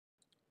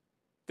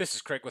This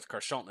is Craig with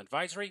Carshalton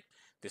Advisory.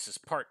 This is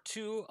part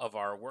 2 of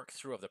our work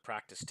through of the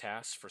practice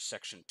tasks for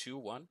section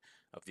 2.1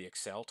 of the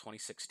Excel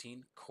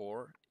 2016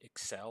 Core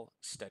Excel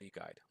Study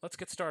Guide. Let's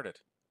get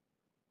started.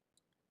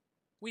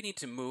 We need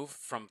to move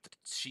from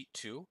sheet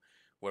 2,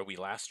 where we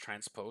last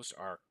transposed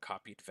our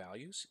copied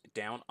values,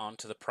 down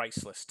onto the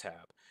price list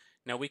tab.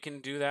 Now we can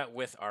do that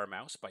with our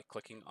mouse by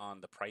clicking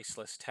on the price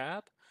list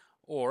tab,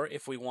 or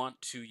if we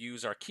want to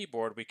use our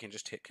keyboard, we can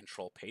just hit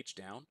Control Page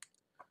Down,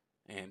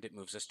 and it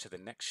moves us to the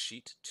next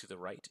sheet to the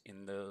right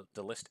in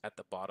the list at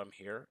the bottom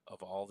here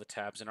of all the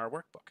tabs in our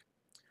workbook.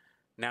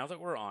 Now that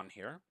we're on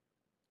here,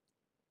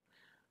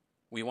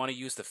 we want to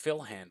use the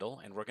fill handle,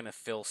 and we're going to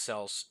fill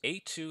cells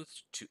A2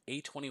 to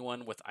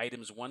A21 with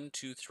items 1,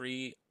 2,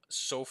 3,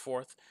 so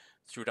forth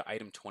through to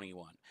item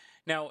 21.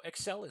 Now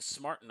Excel is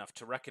smart enough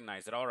to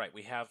recognize that, all right,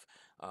 we have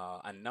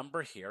a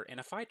number here, and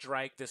if I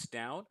drag this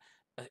down,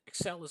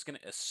 Excel is going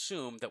to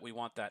assume that we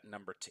want that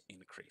number to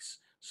increase.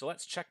 So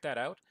let's check that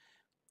out.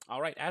 All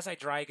right, as I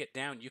drag it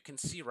down, you can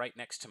see right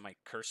next to my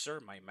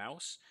cursor, my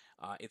mouse,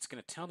 it's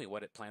going to tell me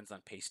what it plans on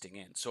pasting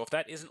in. So if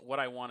that isn't what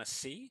I want to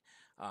see,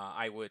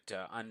 I would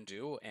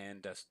undo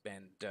and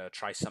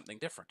try something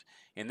different.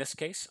 In this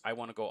case, I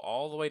want to go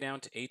all the way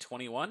down to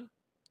A21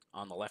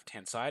 on the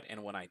left-hand side,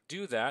 and when I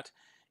do that,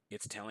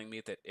 it's telling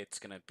me that it's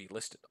going to be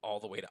listed all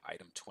the way to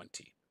item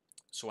 20.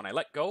 So when I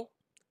let go,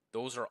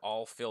 those are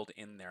all filled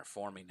in there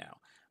for me now.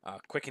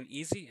 Quick and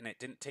easy, and it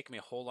didn't take me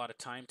a whole lot of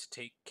time to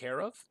take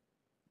care of.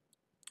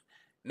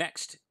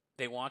 Next,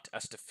 they want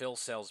us to fill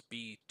cells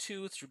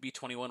B2 through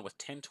B21 with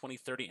 10, 20,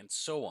 30, and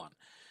so on.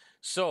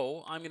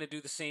 So I'm going to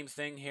do the same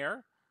thing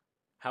here.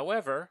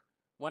 However,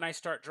 when I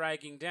start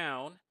dragging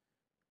down,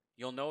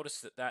 you'll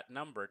notice that that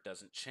number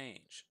doesn't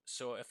change.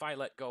 So if I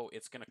let go,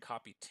 it's going to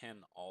copy 10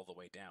 all the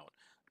way down.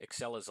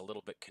 Excel is a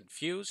little bit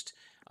confused.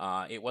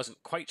 It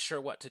wasn't quite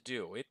sure what to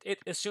do. It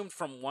assumed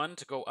from 1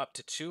 to go up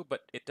to 2,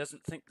 but it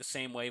doesn't think the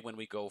same way when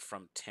we go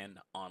from 10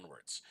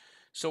 onwards.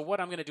 So what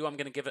I'm going to do, I'm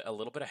going to give it a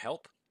little bit of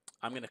help.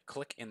 I'm going to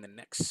click in the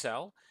next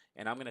cell,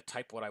 and I'm going to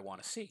type what I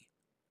want to see.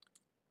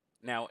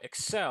 Now,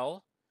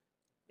 Excel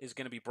is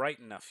going to be bright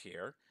enough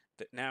here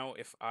that now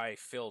if I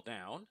fill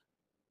down,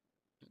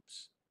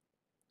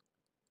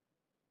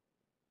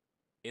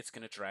 it's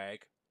going to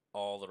drag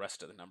all the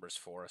rest of the numbers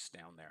for us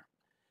down there.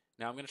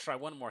 Now, I'm going to try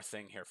one more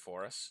thing here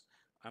for us.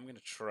 I'm going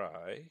to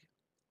try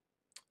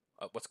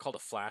what's called a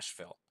flash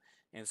fill.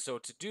 And so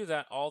to do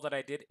that, all that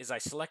I did is I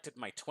selected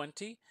my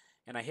 20,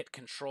 and I hit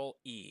Control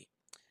E.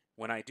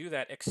 When I do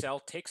that, Excel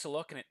takes a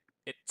look, and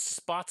it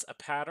spots a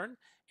pattern,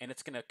 and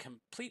it's going to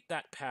complete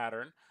that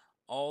pattern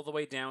all the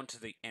way down to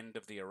the end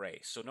of the array.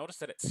 So notice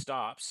that it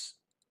stops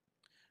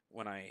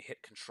when I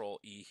hit Control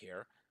E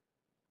here,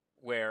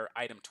 where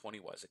item 20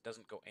 was. It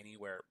doesn't go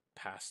anywhere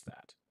past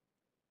that.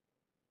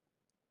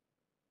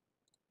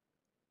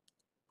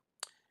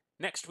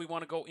 Next, we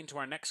want to go into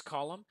our next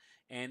column,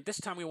 and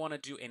this time we want to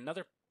do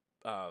another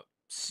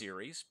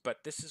series,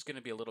 but this is going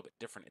to be a little bit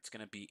different. It's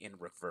going to be in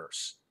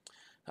reverse.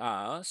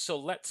 So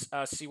let's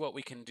see what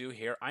we can do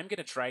here. I'm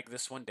going to drag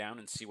this one down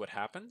and see what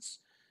happens.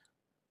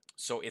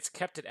 So it's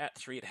kept it at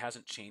 3. It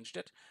hasn't changed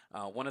it.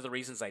 One of the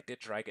reasons I did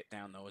drag it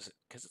down, though, is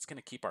because it's going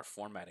to keep our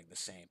formatting the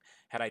same.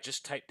 Had I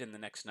just typed in the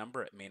next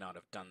number, it may not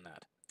have done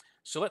that.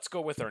 So let's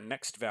go with our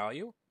next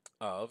value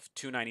of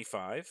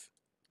 295.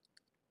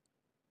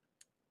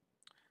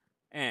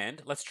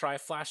 And let's try a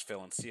flash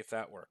fill and see if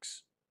that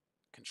works.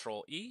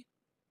 Control E.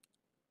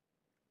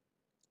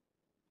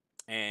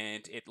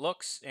 And it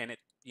looks, and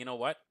you know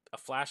what? A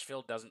flash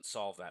fill doesn't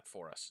solve that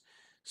for us.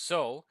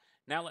 So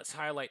now let's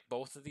highlight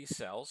both of these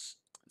cells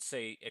and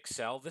say,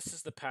 Excel, this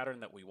is the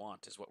pattern that we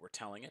want, is what we're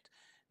telling it.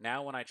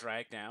 Now when I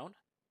drag down,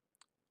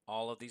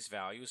 all of these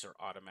values are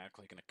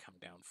automatically going to come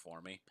down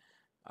for me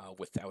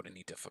without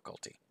any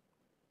difficulty.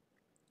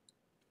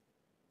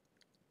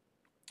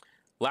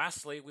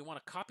 Lastly, we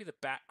want to copy the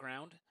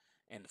background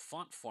and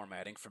font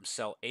formatting from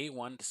cell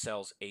A1 to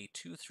cells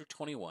A2 through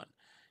 21,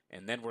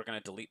 and then we're going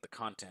to delete the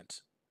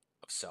content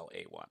of cell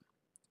A1.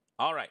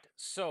 All right,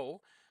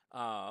 so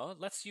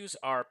let's use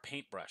our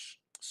Paintbrush.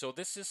 So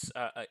this is,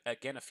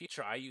 again, a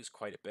feature I use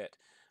quite a bit.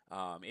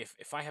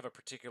 If I have a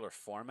particular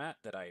format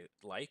that I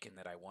like and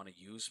that I want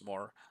to use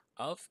more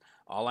of,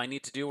 all I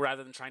need to do,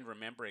 rather than trying to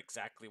remember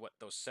exactly what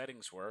those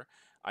settings were,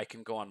 I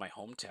can go on my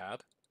Home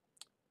tab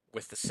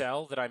with the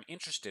cell that I'm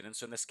interested in.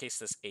 So in this case,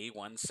 this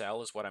A1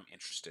 cell is what I'm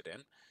interested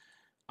in.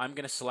 I'm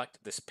going to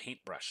select this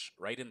Paintbrush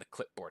right in the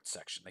clipboard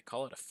section. They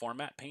call it a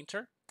format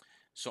painter.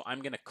 So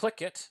I'm going to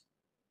click it.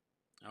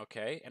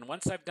 Okay, and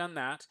once I've done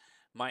that,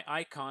 my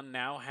icon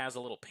now has a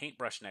little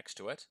paintbrush next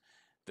to it.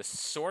 The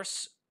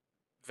source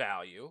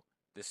value,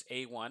 this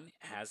A1,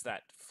 has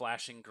that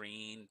flashing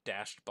green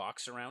dashed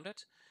box around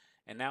it.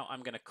 And now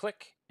I'm going to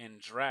click and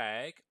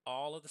drag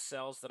all of the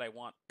cells that I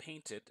want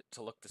painted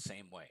to look the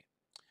same way.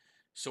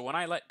 So when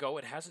I let go,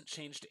 it hasn't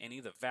changed any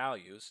of the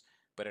values,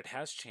 but it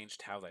has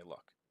changed how they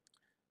look.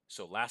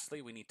 So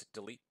lastly, we need to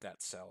delete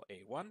that cell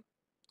A1.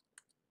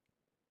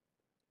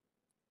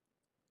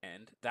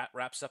 And that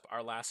wraps up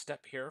our last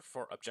step here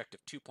for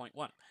Objective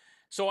 2.1.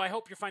 So I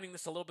hope you're finding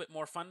this a little bit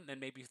more fun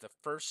than maybe the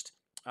first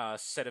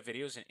set of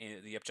videos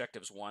in the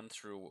objectives 1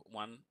 through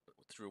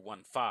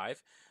 1.5,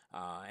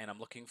 and I'm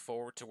looking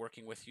forward to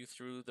working with you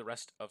through the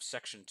rest of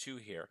section 2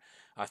 here.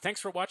 Thanks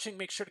for watching.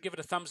 Make sure to give it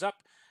a thumbs up,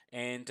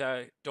 and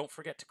don't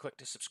forget to click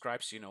to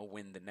subscribe so you know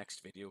when the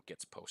next video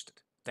gets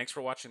posted. Thanks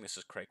for watching. This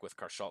is Craig with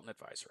Carshalton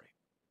Advisory.